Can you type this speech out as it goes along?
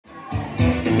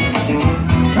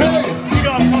Hey, you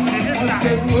know I'm coming in this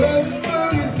time.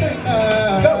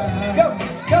 Go, go,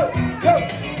 go, go.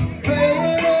 Playing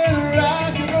in a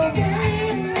rock and roll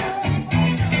band.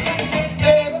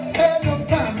 Never had no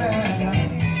problem.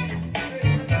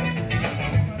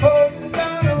 Holding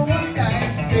down a one night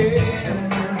stand.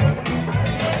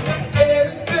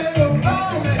 Everything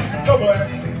around me. Go, boy.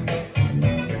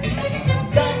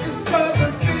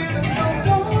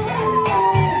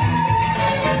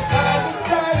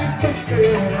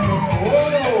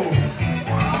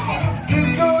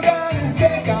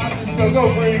 Go,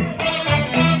 Bree.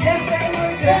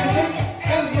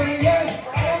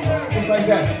 Just like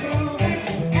that.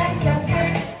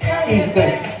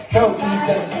 Ethan, so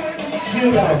Ethan, you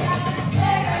know.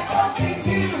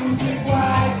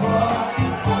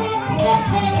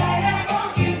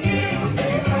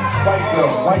 White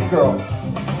girl, white girl.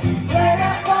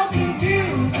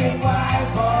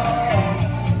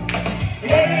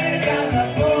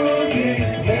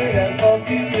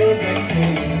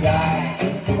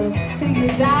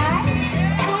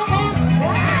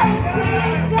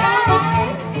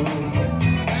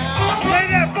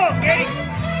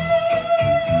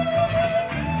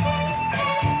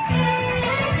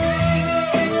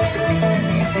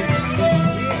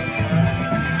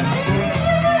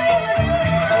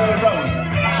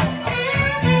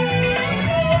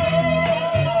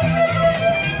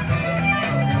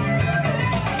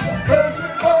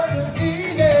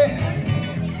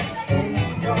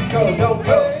 Go, go.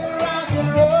 Rock and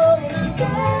roll is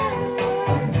gone.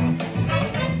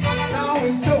 Now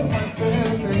it's so much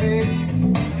better, baby.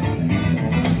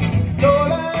 Don't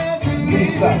let you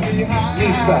leave behind.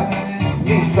 Lisa.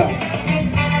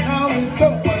 Now it's so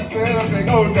much better, baby.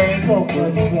 Oh, dang.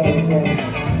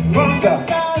 Lisa.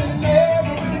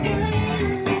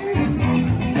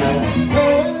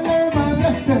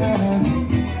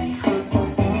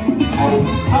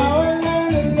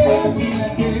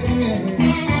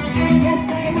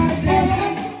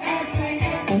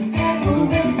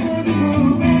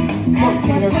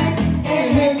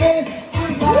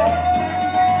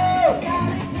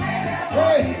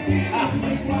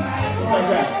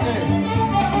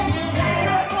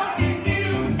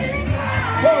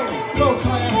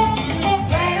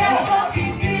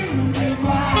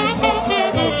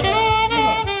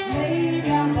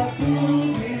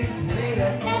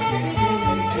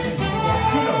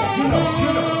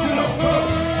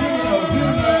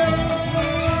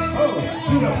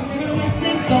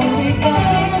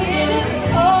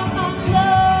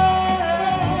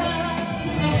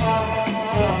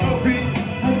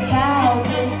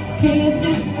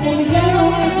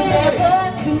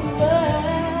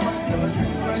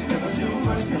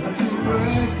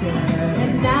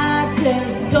 And I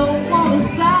just don't want to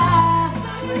stop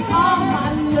all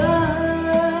my love.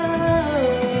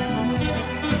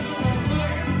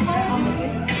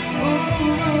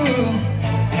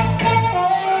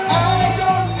 I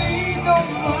don't need no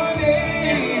money,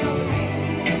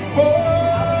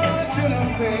 fortune or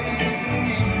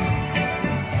fame.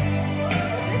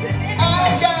 I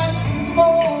got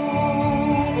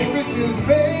more than riches,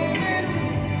 baby.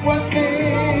 What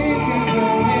thing can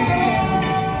bring?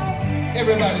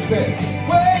 Everybody say,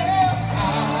 well, I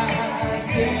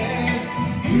guess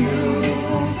you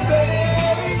say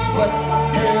what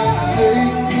can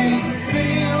make me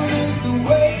feel is the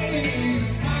way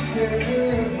I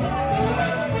feel.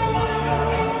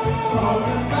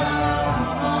 Talking about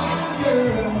my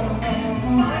girl.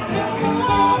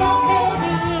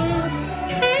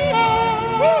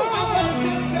 I'm gonna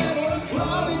sit shadow on a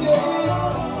cloudy day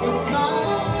with my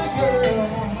girl.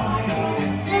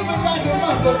 Even like a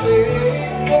muscle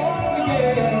day. Oh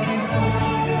yeah.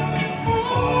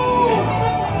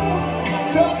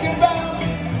 Talking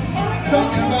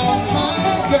about my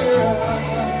girl.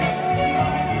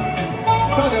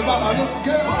 Talking about my little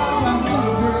girl, my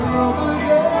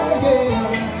girl, yeah.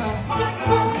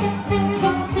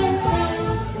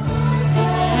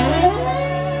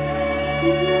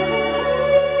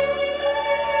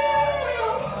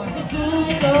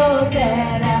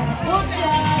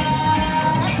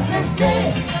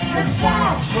 Let's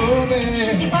shout. Oh, baby.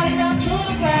 Shake your body down to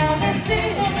the ground. Let's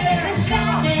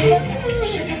shout.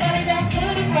 Shake your body down to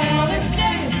the ground. Let's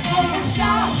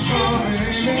shout.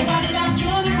 Shake your body down to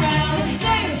the ground. Let's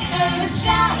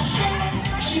shout.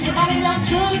 Shake your body down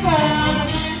to the ground.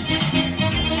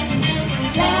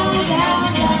 Down,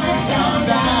 down, down, down,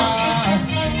 down.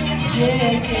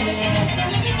 Yeah, yeah.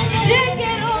 Shake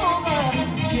it over.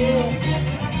 Yeah.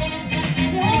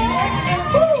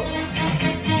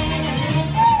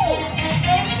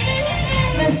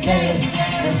 Let's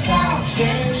shout.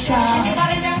 Shake your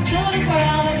body down to the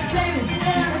ground. Let's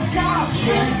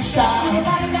Shake your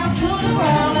body down to the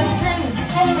ground and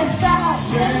stand and stop.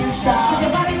 Shake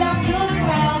your body down to the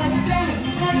ground and stand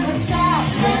and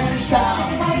stop.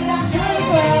 Shake your body down to the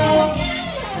ground.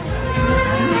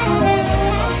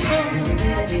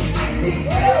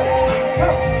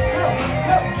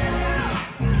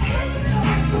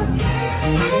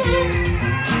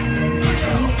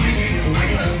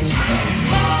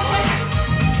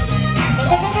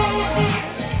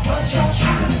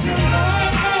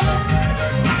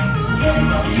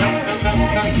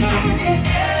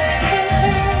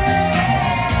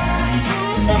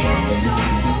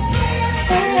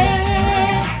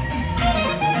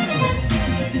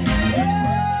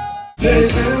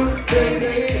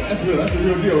 That's the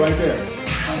real deal right there.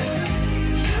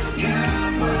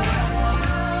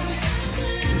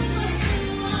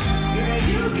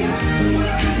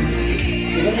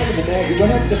 What happened to Maggie? What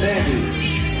happened to Maggie?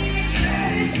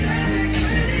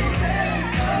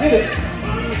 Hit it.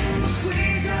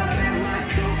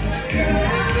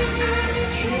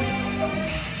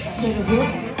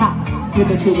 Give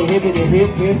it to the hip.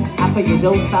 I feel you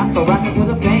don't stop, so rock it with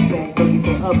a bang bang. So you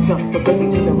can up jump the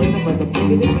boogie to the rhythm of the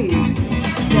boogie to the beat.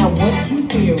 Now what you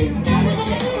hear is not a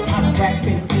check. I'm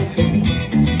rapping to the beat.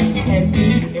 As me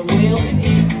and Will and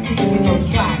MC, we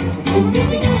gon' try to move the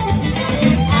beat.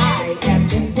 I am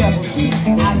Miss Pebbles.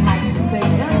 I like to say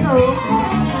hello.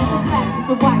 The black,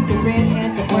 the white, the red,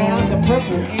 and the brown, the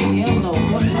purple, and yellow.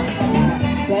 What's my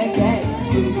bang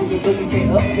bang. Give it to the boogie, say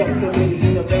up jump the boogie to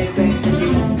the bang bang.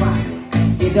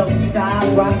 You don't stop,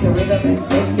 rock the rhythm and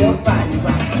make your body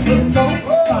rock. It's so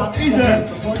fun, the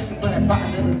voice but I brought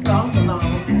another song along.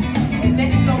 And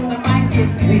next on the mic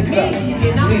is Lisa.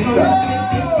 And I'm going to sing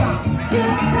this song.